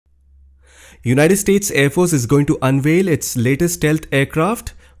United States Air Force is going to unveil its latest stealth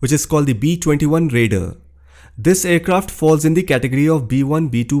aircraft, which is called the B-21 Raider. This aircraft falls in the category of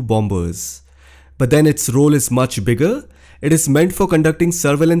B-1, B-2 bombers. But then its role is much bigger. It is meant for conducting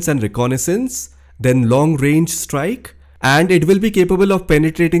surveillance and reconnaissance, then long-range strike, and it will be capable of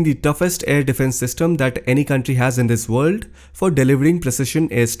penetrating the toughest air defense system that any country has in this world for delivering precision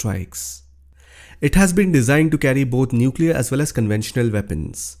airstrikes. It has been designed to carry both nuclear as well as conventional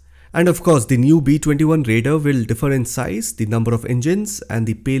weapons. And of course, the new B-21 Raider will differ in size, the number of engines, and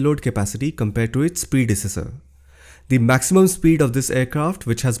the payload capacity compared to its predecessor. The maximum speed of this aircraft,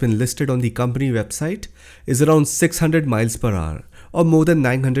 which has been listed on the company website, is around 600 miles per hour or more than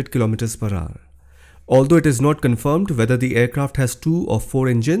 900 kilometers per hour. Although it is not confirmed whether the aircraft has 2 or 4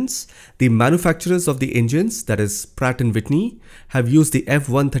 engines, the manufacturers of the engines, that is Pratt & Whitney, have used the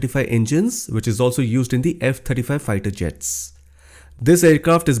F-135 engines, which is also used in the F-35 fighter jets. This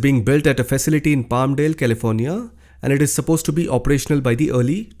aircraft is being built at a facility in Palmdale, California, and it is supposed to be operational by the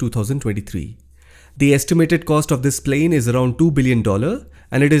early 2023. The estimated cost of this plane is around $2 billion,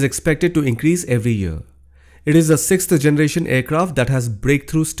 and it is expected to increase every year. It is a 6th generation aircraft that has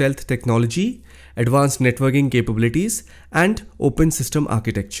breakthrough stealth technology, advanced networking capabilities, and open system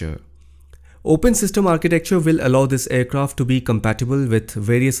architecture. Open system architecture will allow this aircraft to be compatible with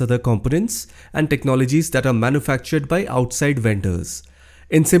various other components and technologies that are manufactured by outside vendors.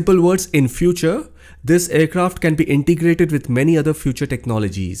 In simple words, in future, this aircraft can be integrated with many other future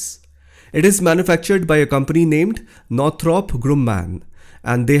technologies. It is manufactured by a company named Northrop Grumman,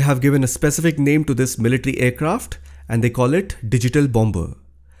 and they have given a specific name to this military aircraft, and they call it Digital Bomber.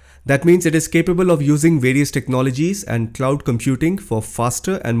 That means it is capable of using various technologies and cloud computing for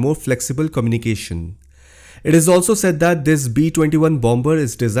faster and more flexible communication. It is also said that this B-21 bomber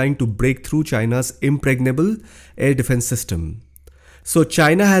is designed to break through China's impregnable air defense system. So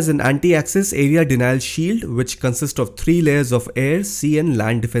China has an anti-access area denial shield which consists of 3 layers of air, sea and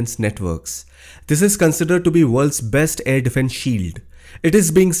land defense networks. This is considered to be world's best air defense shield. It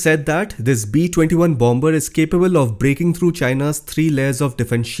is being said that this B-21 bomber is capable of breaking through China's 3 layers of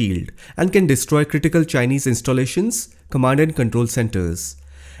defense shield and can destroy critical Chinese installations, command and control centers.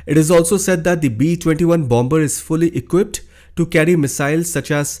 It is also said that the B-21 bomber is fully equipped to carry missiles such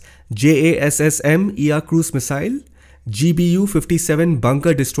as JASSM ER cruise missile, GBU-57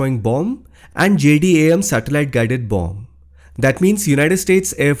 bunker destroying bomb, and JDAM satellite guided bomb. That means United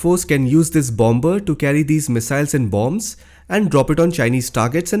States Air Force can use this bomber to carry these missiles and bombs and drop it on Chinese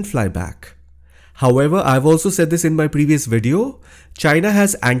targets and fly back. However, I have also said this in my previous video, China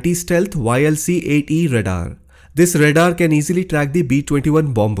has anti-stealth YLC-8E radar. This radar can easily track the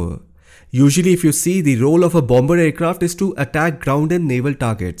B-21 bomber. Usually if you see, the role of a bomber aircraft is to attack ground and naval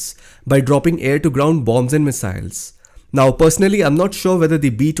targets by dropping air-to-ground bombs and missiles. Now personally, I'm not sure whether the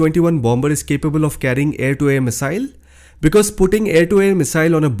B-21 bomber is capable of carrying air-to-air missile, because putting air-to-air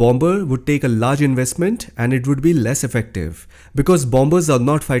missile on a bomber would take a large investment and it would be less effective, because bombers are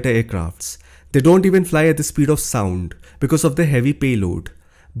not fighter aircrafts. They don't even fly at the speed of sound because of the heavy payload.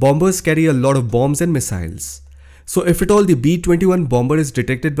 Bombers carry a lot of bombs and missiles. So if at all the B-21 bomber is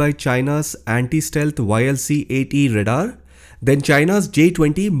detected by China's anti-stealth YLC-8E radar, then China's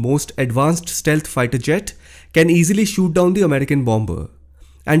J-20 most advanced stealth fighter jet can easily shoot down the American bomber.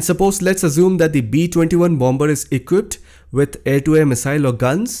 And suppose let's assume that the B-21 bomber is equipped with air-to-air missile or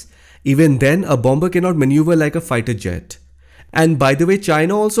guns, even then a bomber cannot maneuver like a fighter jet. And by the way,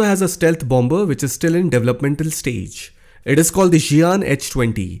 China also has a stealth bomber which is still in developmental stage. It is called the Xi'an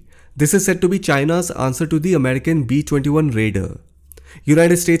H-20. This is said to be China's answer to the American B-21 Raider.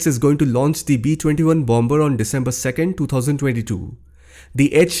 United States is going to launch the B-21 bomber on December 2nd, 2022.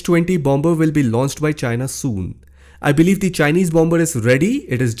 The H-20 bomber will be launched by China soon. I believe the Chinese bomber is ready,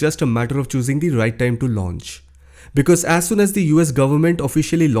 it is just a matter of choosing the right time to launch. Because as soon as the US government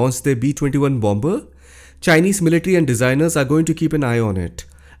officially launched their B-21 bomber, Chinese military and designers are going to keep an eye on it,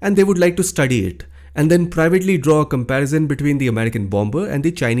 and they would like to study it, and then privately draw a comparison between the American bomber and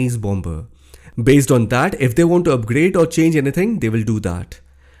the Chinese bomber. Based on that, if they want to upgrade or change anything, they will do that.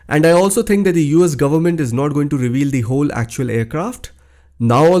 And I also think that the US government is not going to reveal the whole actual aircraft.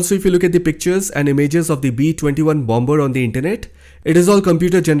 Now also if you look at the pictures and images of the B-21 bomber on the internet, it is all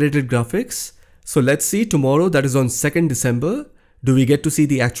computer generated graphics. So let's see tomorrow, that is on 2nd December, do we get to see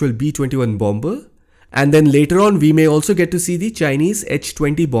the actual B-21 bomber? And then later on we may also get to see the Chinese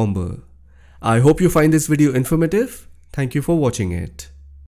H-20 bomber. I hope you find this video informative. Thank you for watching it.